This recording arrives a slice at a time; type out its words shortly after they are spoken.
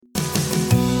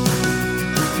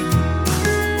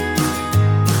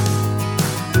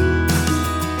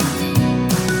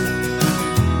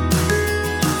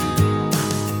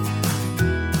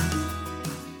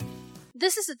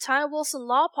the Ty Wilson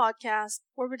Law Podcast,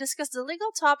 where we discuss the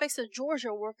legal topics of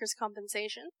Georgia workers'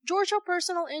 compensation, Georgia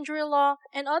personal injury law,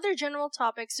 and other general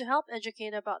topics to help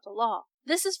educate about the law.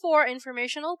 This is for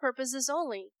informational purposes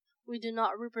only. We do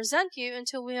not represent you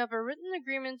until we have a written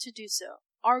agreement to do so.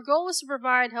 Our goal is to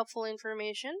provide helpful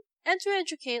information and to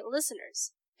educate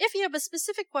listeners. If you have a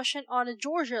specific question on a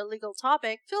Georgia legal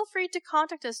topic, feel free to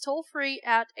contact us toll-free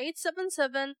at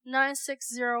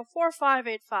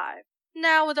 877-960-4585.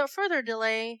 Now, without further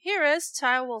delay, here is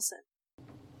Ty Wilson.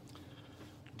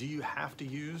 Do you have to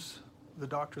use the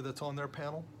doctor that's on their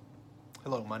panel?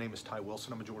 Hello, my name is Ty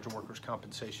Wilson. I'm a Georgia workers'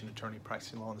 compensation attorney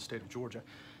practicing law in the state of Georgia.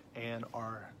 And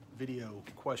our video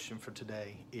question for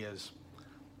today is,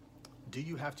 do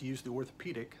you have to use the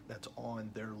orthopedic that's on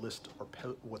their list or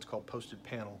what's called posted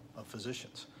panel of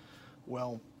physicians?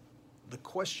 Well, the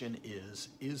question is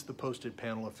the posted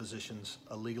panel of physicians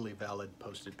a legally valid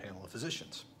posted panel of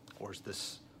physicians? Or is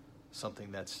this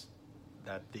something that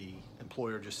the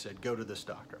employer just said, go to this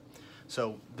doctor?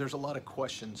 So there's a lot of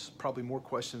questions, probably more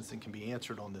questions than can be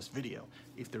answered on this video.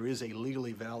 If there is a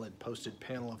legally valid posted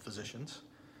panel of physicians,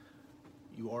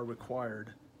 you are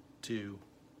required to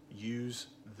use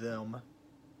them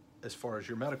as far as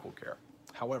your medical care.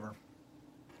 However,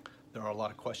 there are a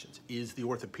lot of questions. Is the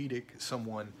orthopedic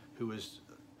someone who is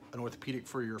an orthopedic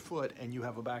for your foot and you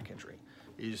have a back injury?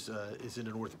 Is it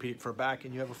an orthopedic for a back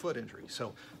and you have a foot injury?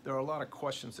 So there are a lot of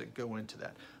questions that go into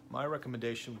that. My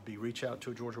recommendation would be reach out to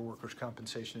a Georgia workers'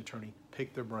 compensation attorney,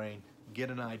 pick their brain,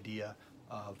 get an idea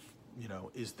of,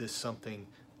 is this something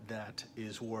that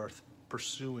is worth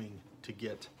pursuing to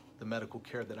get the medical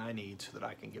care that I need so that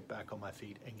I can get back on my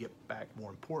feet and get back,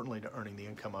 more importantly, to earning the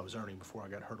income I was earning before I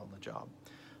got hurt on the job.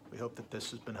 We hope that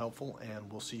this has been helpful, and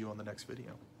we'll see you on the next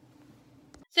video.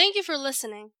 Thank you for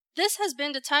listening. This has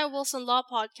been the Ty Wilson Law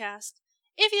Podcast.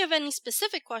 If you have any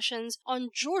specific questions on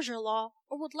Georgia law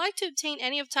or would like to obtain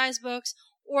any of Ty's books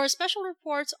or special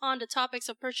reports on the topics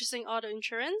of purchasing auto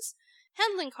insurance,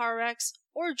 handling car wrecks,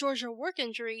 or Georgia work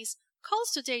injuries, call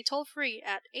us today toll-free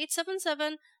at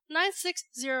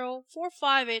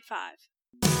 877-960-4585.